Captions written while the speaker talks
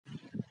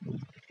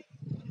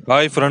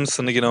Hi friends,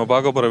 இன்னைக்கு நம்ம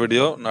பார்க்க போகிற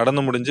வீடியோ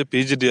நடந்து முடிஞ்ச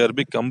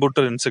பிஜிடிஆர்பி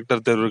கம்ப்யூட்டர்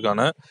இன்ஸ்ட்ரக்டர்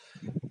தேர்வுக்கான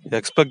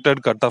எக்ஸ்பெக்டட்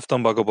கட் ஆஃப்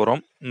தான் பார்க்க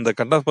போகிறோம். இந்த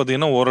கட் ஆஃப்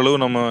பார்த்தீங்கன்னா ஓரளவு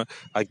நம்ம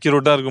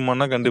அக்யூரேட்டாக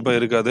இருக்குமானா கண்டிப்பாக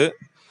இருக்காது.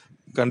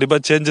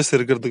 கண்டிப்பாக சேஞ்சஸ்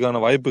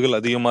இருக்கிறதுக்கான வாய்ப்புகள்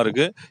அதிகமாக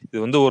இருக்குது.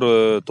 இது வந்து ஒரு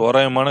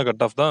தோராயமான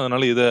கட் ஆஃப் தான்.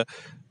 அதனால் இதை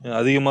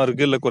அதிகமாக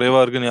இருக்குது இல்லை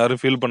குறைவாக இருக்குன்னு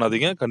யாரும் ஃபீல்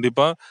பண்ணாதீங்க.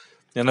 கண்டிப்பாக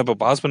ஏன்னா இப்போ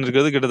பாஸ்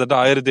பண்ணியிருக்கிறது கிட்டத்தட்ட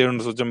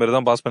 1700 சொச்சம் பேர்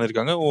தான் பாஸ்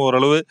பண்ணியிருக்காங்க.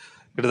 ஓரளவு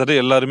கிட்டத்தட்ட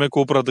எல்லாருமே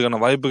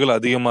கூப்பிட்றதுக்கான வாய்ப்புகள்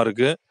அதிகமாக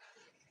இருக்குது.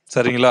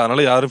 சரிங்களா?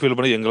 அதனால யாரும் ஃபீல்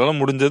பண்ணி எங்களால்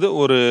முடிஞ்சது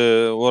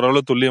ஓரளவு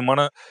துல்லியமான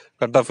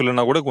கட் ஆஃப்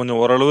இல்லைன்னா கூட கொஞ்சம்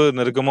ஓரளவு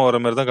நெருக்கமாக வர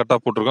மாதிரி தான் கட்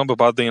ஆஃப் போட்டிருக்கோம். இப்போ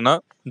பார்த்தீங்கன்னா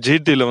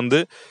ஜிடியில் வந்து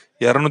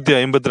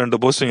 252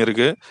 போஸ்டிங்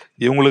இருக்குது.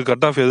 இவங்களுக்கு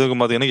கட் ஆஃப் எதுக்கு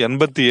பார்த்தீங்கன்னா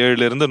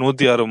 87லேருந்து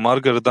 106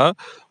 மார்க் எடுத்தால்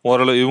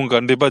ஓரளவு இவங்க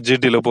கண்டிப்பாக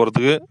ஜிடியில்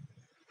போகிறதுக்கு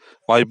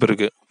வாய்ப்பு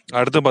இருக்குது.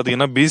 அடுத்து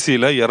பார்த்தீங்கன்னா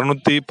பிசியில்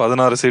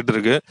 216 சீட்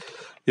இருக்குது.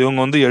 இவங்க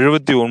வந்து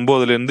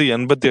 79லேருந்து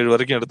 87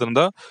 வரைக்கும்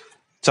எடுத்திருந்தா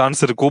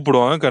சான்ஸ் இருக்கு,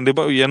 கூப்பிடுவாங்க.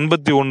 கண்டிப்பாக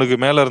 81க்கு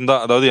மேலே இருந்தால்,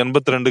 அதாவது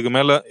 82க்கு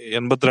மேலே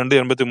 82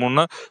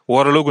 83னா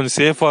ஓரளவு கொஞ்சம்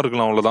சேஃபாக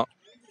இருக்கலாம், அவ்வளோதான்.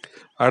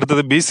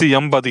 அடுத்தது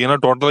பிசிஎம் பார்த்தீங்கன்னா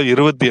டோட்டலாக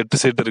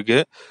 28 சீட்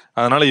இருக்குது.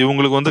 அதனால்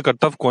இவங்களுக்கு வந்து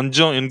கட் ஆஃப்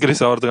கொஞ்சம்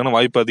இன்க்ரீஸ் ஆகிறதுக்கான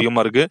வாய்ப்பு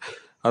அதிகமாக இருக்குது.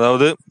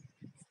 அதாவது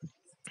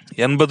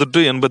 80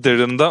 to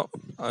 87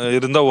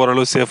 இருந்தால்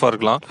ஓரளவு சேஃபாக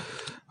இருக்கலாம்.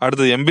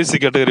 அடுத்தது எம்பிசி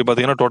கேட்டகரி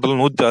பார்த்தீங்கன்னா டோட்டல்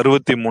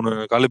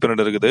 163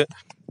 காலிப்பிரண்ட் இருக்குது.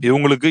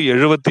 இவங்களுக்கு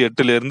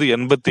 78லேருந்து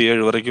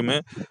 87 வரைக்குமே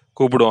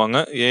கூப்பிடுவாங்க.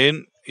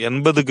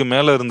 80க்கு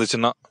மேலே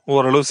இருந்துச்சுன்னா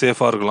ஓரளவு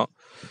சேஃபாக இருக்கலாம்.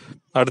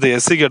 அடுத்து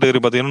எஸ்சி கேட்டகரி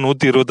பார்த்தீங்கன்னா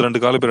 122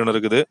 காலிப்பிரண்ட்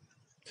இருக்குது.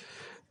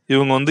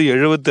 இவங்க வந்து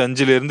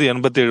 75லேருந்து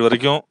 87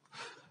 வரைக்கும்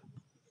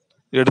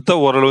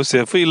எடுத்தால் ஓரளவு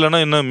சேஃபு.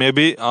 இல்லைனா இன்னும்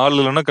மேபி ஆள்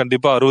இல்லைன்னா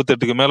கண்டிப்பாக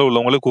 68க்கு மேலே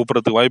உள்ளவங்களே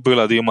கூப்பிட்றதுக்கு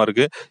வாய்ப்புகள் அதிகமாக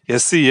இருக்குது.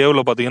 எஸ்சி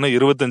ஏவில் பார்த்தீங்கன்னா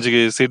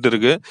 25 சீட்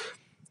இருக்குது.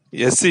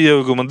 எஸ்சி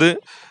ஏவுக்கு வந்து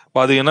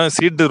பார்த்தீங்கன்னா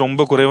சீட்டு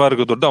ரொம்ப குறைவாக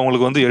இருக்க தொட்டு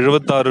அவங்களுக்கு வந்து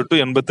 76 to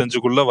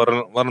 85க்குள்ளே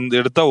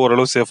எடுத்தால்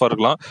ஓரளவு சேஃபாக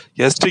இருக்கலாம்.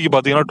 எஸ்டிக்கு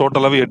பார்த்தீங்கன்னா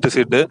டோட்டலாகவே 8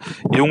 சீட்டு.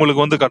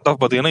 இவங்களுக்கு வந்து கட் ஆஃப்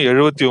பார்த்தீங்கன்னா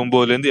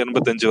 79லேருந்து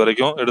 85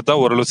 வரைக்கும்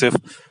எடுத்தால் ஓரளவு சேஃப்.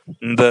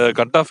 இந்த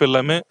கட் ஆஃப்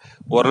எல்லாமே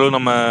ஓரளவு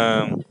நம்ம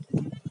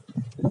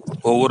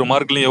ஒவ்வொரு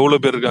மார்க்லையும்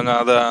எவ்வளோ பேர் இருக்காங்க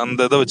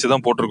அந்த இதை வச்சு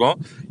தான் போட்டிருக்கோம்.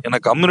 ஏன்னா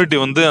கம்யூனிட்டி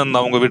வந்து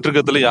அவங்க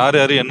விட்டுருக்கிறதுல யார்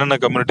யார் என்னென்ன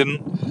கம்யூனிட்டின்னு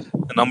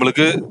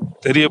நம்மளுக்கு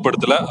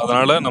தெரியப்படுத்தலை.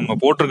 அதனால் நம்ம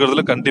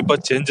போட்டிருக்கிறதுல கண்டிப்பாக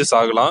சேஞ்சஸ்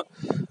ஆகலாம்.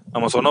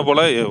 நம்ம சொன்ன போல்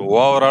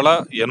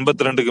ஓவராலாக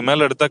 82க்கு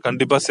மேலே எடுத்தால்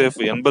கண்டிப்பாக சேஃப்.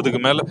 80க்கு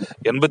மேலே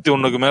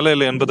 81க்கு மேலே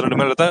இல்லை 82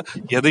 மேலே எடுத்தால்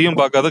எதையும்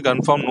பார்க்காத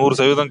கன்ஃபார்ம்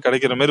 100%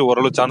 கிடைக்கிற மாதிரி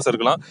ஓரளவு சான்ஸ்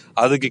இருக்கலாம்.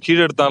 அதுக்கு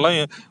கீழே எடுத்தாலும்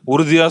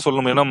உறுதியாக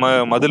சொல்லணும். ஏன்னா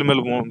மதில்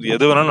மேல்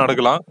எது வேணாலும்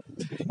நடக்கலாம்.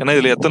 ஏன்னா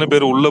இதில் எத்தனை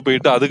பேர் உள்ளே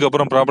போயிட்டு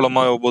அதுக்கப்புறம்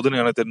ப்ராப்ளமாக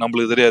போகுதுன்னு எனக்கு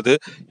நம்மளுக்கு தெரியாது.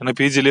 ஏன்னா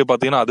பிஜிலேயே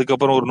பார்த்தீங்கன்னா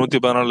அதுக்கப்புறம் ஒரு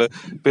 114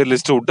 பேர்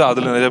லிஸ்ட்டு விட்டு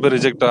அதில் நிறைய பேர்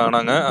ரிஜெக்ட்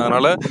ஆனாங்க.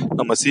 அதனால்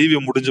நம்ம சிவி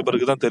முடிஞ்ச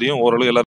பிறகு தான் தெரியும் ஓரளவு எல்லாரும்